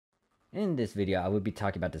In this video, I will be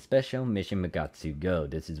talking about the special mission Magatsu Go.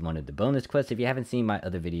 This is one of the bonus quests. If you haven't seen my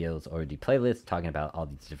other videos or the playlist talking about all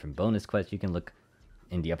these different bonus quests, you can look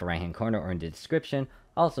in the upper right hand corner or in the description.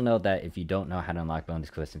 Also note that if you don't know how to unlock bonus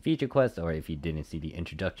quests and feature quests, or if you didn't see the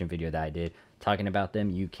introduction video that I did talking about them,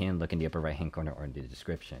 you can look in the upper right hand corner or in the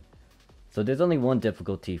description. So there's only one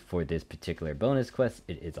difficulty for this particular bonus quest.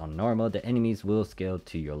 It is on normal. The enemies will scale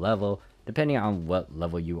to your level. Depending on what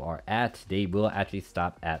level you are at, they will actually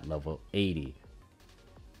stop at level 80.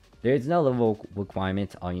 There is no level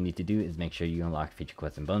requirement. All you need to do is make sure you unlock feature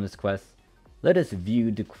quests and bonus quests. Let us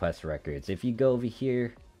view the quest records. If you go over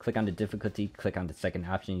here, click on the difficulty, click on the second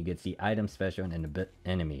option, you get to see item, special, and the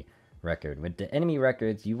enemy record. With the enemy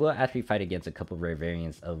records, you will actually fight against a couple rare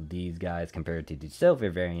variants of these guys compared to the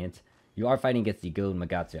silver variant. You are fighting against the gold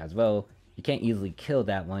Magatsu as well. You can't easily kill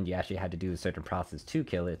that one. You actually had to do a certain process to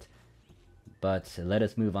kill it. But let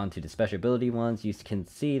us move on to the special ability ones. You can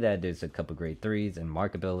see that there's a couple grade 3s and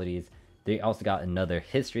mark abilities. They also got another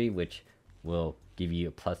history, which will give you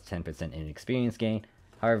a plus 10% in experience gain.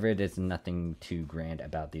 However, there's nothing too grand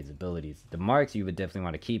about these abilities. The marks you would definitely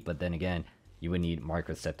want to keep, but then again, you would need mark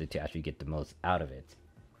receptor to actually get the most out of it.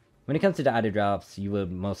 When it comes to the item drops, you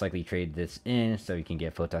would most likely trade this in so you can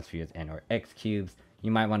get photon spheres and or X cubes.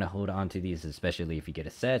 You might want to hold on to these, especially if you get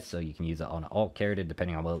a set, so you can use it on an alt character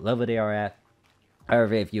depending on what level they are at.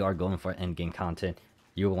 However, if you are going for endgame content,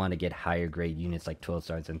 you will want to get higher grade units like 12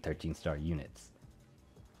 stars and 13 star units,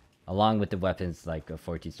 along with the weapons like a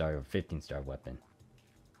 14 star or 15 star weapon,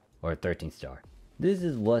 or a 13 star. This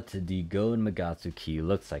is what the gold Magatsu key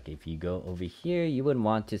looks like. If you go over here, you would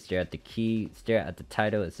want to stare at the key, stare at the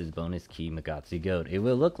title. It says bonus key Magatsu gold. It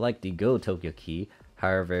will look like the gold Tokyo key,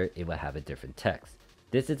 however, it will have a different text.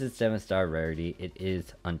 This is a 7-star rarity. It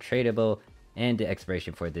is untradeable, and the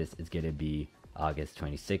expiration for this is going to be August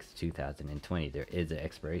 26, 2020. There is an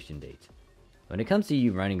expiration date. When it comes to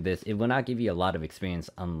you running this, it will not give you a lot of experience,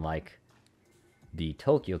 unlike the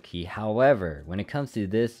Tokyo key. However, when it comes to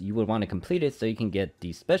this, you would want to complete it so you can get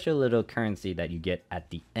the special little currency that you get at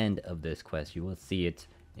the end of this quest. You will see it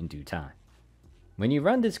in due time. When you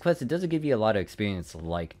run this quest, it doesn't give you a lot of experience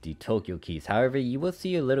like the Tokyo keys. However, you will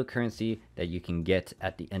see a little currency that you can get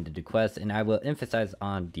at the end of the quest, and I will emphasize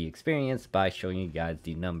on the experience by showing you guys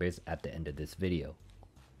the numbers at the end of this video.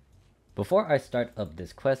 Before I start up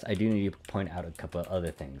this quest, I do need to point out a couple of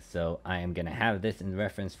other things. So I am going to have this in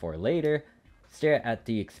reference for later. Stare at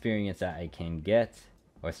the experience that I can get,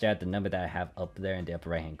 or stare at the number that I have up there in the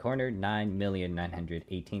upper right hand corner,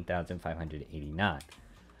 9,918,589.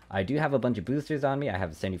 I do have a bunch of boosters on me. I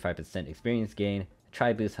have a 75% experience gain,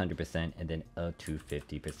 tri boost 100%, and then a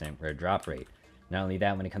 250% rare drop rate. Not only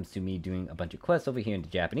that, when it comes to me doing a bunch of quests over here in the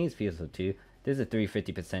Japanese PSO2, there's a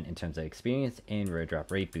 350% in terms of experience and rare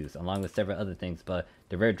drop rate boost, along with several other things, but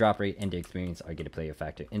the rare drop rate and the experience are going to play a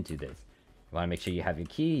factor into this. You want to make sure you have your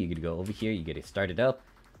key. You're going to go over here, you get it started up,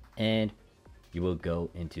 and you will go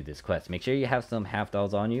into this quest. Make sure you have some half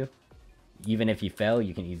dolls on you. Even if you fail,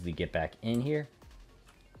 you can easily get back in here.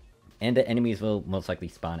 And the enemies will most likely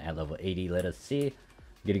spawn at level 80. Let us see. I'm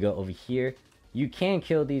going to go over here. You can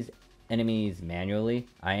kill these enemies manually.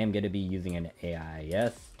 I am going to be using an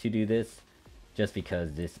AIS to do this, just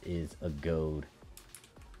because this is a gold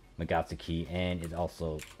Magatsu key, and it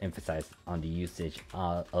also emphasized on the usage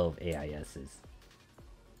of AISs.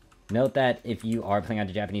 Note that if you are playing on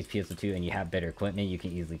the Japanese PSO2 and you have better equipment, you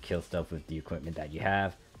can easily kill stuff with the equipment that you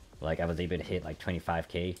have. Like I was able to hit like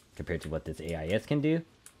 25k compared to what this AIS can do.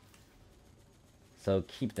 So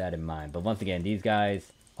keep that in mind. But once again, these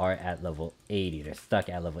guys are at level 80. They're stuck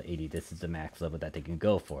at level 80. This is the max level that they can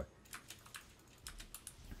go for.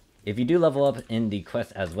 If you do level up in the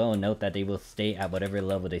quest as well, note that they will stay at whatever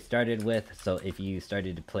level they started with. So if you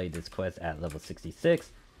started to play this quest at level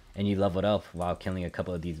 66 and you leveled up while killing a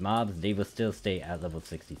couple of these mobs, they will still stay at level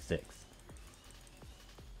 66.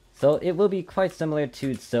 So it will be quite similar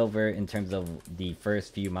to Silver in terms of the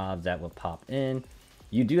first few mobs that will pop in.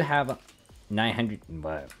 You do have 900,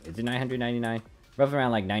 what is it, 999? Roughly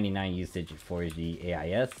around like 99 usage for the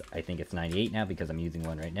AIS. I think it's 98 now because I'm using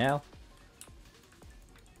one right now.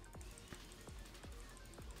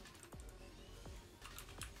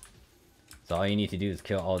 So all you need to do is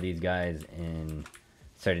kill all these guys in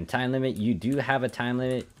certain time limit. You do have a time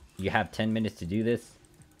limit. You have 10 minutes to do this.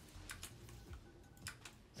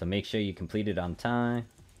 So make sure you complete it on time.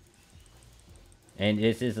 And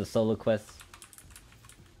this is a solo quest.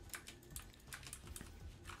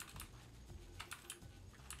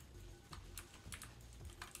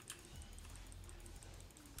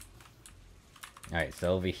 Alright,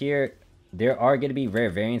 so over here, there are going to be rare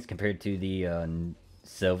variants compared to the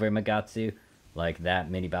Silver Magatsu. like that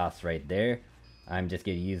mini boss right there. I'm just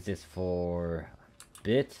gonna use this for a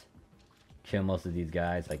bit, kill most of these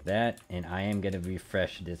guys like that, and I am gonna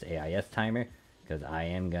refresh this AIS timer because I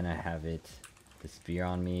am gonna have it disappear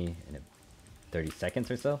on me in 30 seconds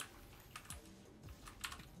or so.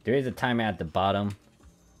 There is a timer at the bottom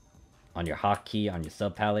on your hotkey on your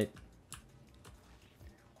sub palette.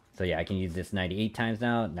 So yeah, I can use this 98 times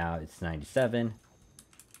now. Now it's 97.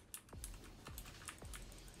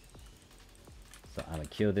 So I'm gonna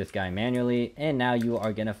kill this guy manually, and now you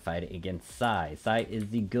are gonna fight against Sai. Sai is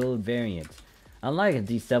the gold variant. Unlike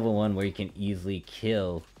the Civil one where you can easily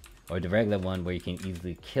kill, or the regular one where you can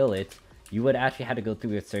easily kill it, you would actually have to go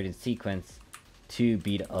through a certain sequence to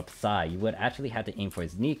beat up Sai. You would actually have to aim for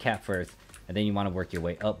his kneecap first, and then you want to work your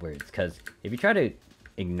way upwards. Because if you try to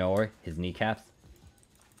ignore his kneecaps,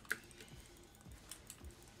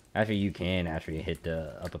 actually you can actually hit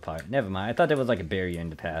the upper part. Never mind, I thought there was like a barrier in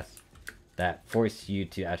the past that forced you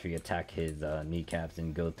to actually attack his kneecaps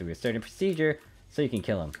and go through a certain procedure so you can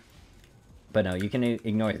kill him. But no, you can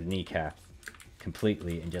ignore his kneecaps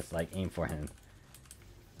completely and just like aim for him.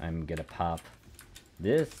 I'm gonna pop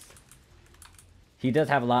this. He does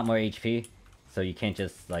have a lot more HP, so you can't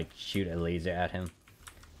just like shoot a laser at him.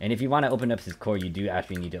 And if you want to open up his core, you do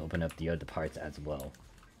actually need to open up the other parts as well.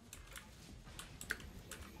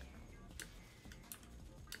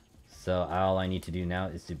 So all I need to do now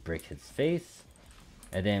is to break his face.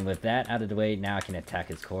 And then with that out of the way, now I can attack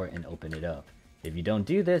his core and open it up. If you don't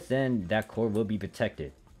do this, then that core will be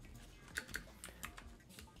protected.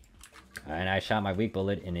 And I shot my weak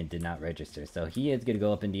bullet and it did not register. So he is going to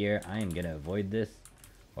go up in the air. I am going to avoid this.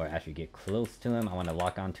 Or actually get close to him. I want to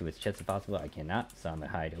lock onto his chest if possible. I cannot. So I'm going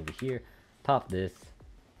to hide over here. Pop this.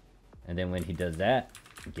 And then when he does that,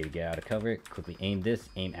 get out of cover. Quickly aim this.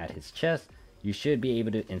 Aim at his chest. You should be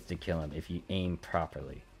able to insta-kill him if you aim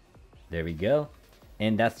properly. There we go.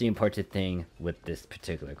 And that's the important thing with this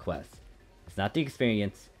particular quest. It's not the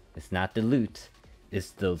experience. It's not the loot.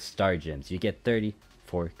 It's those star gems. You get 30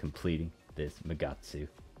 for completing this Magatsu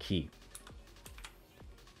key.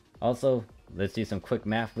 Also, let's do some quick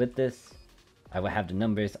math with this. I will have the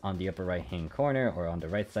numbers on the upper right hand corner or on the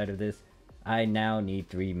right side of this. I now need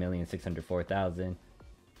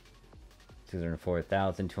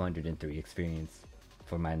 3,604,203 experience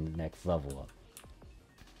for my next level up.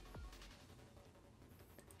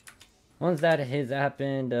 Once that has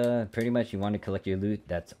happened, pretty much you want to collect your loot.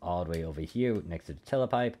 That's all the way over here next to the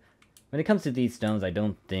telepipe. When it comes to these stones, I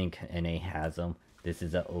don't think NA has them. This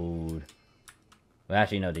is an old... Well,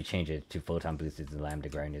 actually, no, they changed it to photon boosters and lambda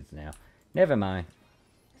grinders now. Never mind.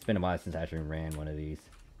 It's been a while since I actually ran one of these.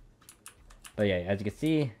 But yeah, as you can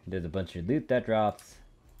see, there's a bunch of loot that drops.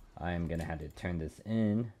 I'm gonna have to turn this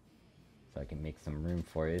in so I can make some room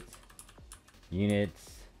for it.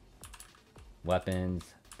 Units, weapons,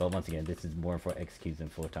 but once again, this is more for XQs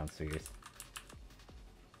and photon spheres.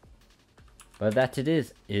 But that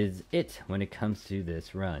is it when it comes to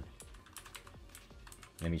this run.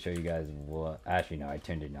 Let me show you guys what... Actually, no, I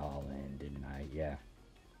turned it all in, didn't I? Yeah.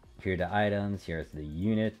 Here are the items. Here's the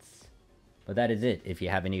units. But that is it. If you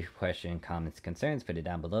have any questions, comments, concerns, put it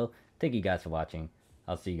down below. Thank you guys for watching.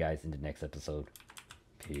 I'll see you guys in the next episode.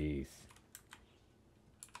 Peace.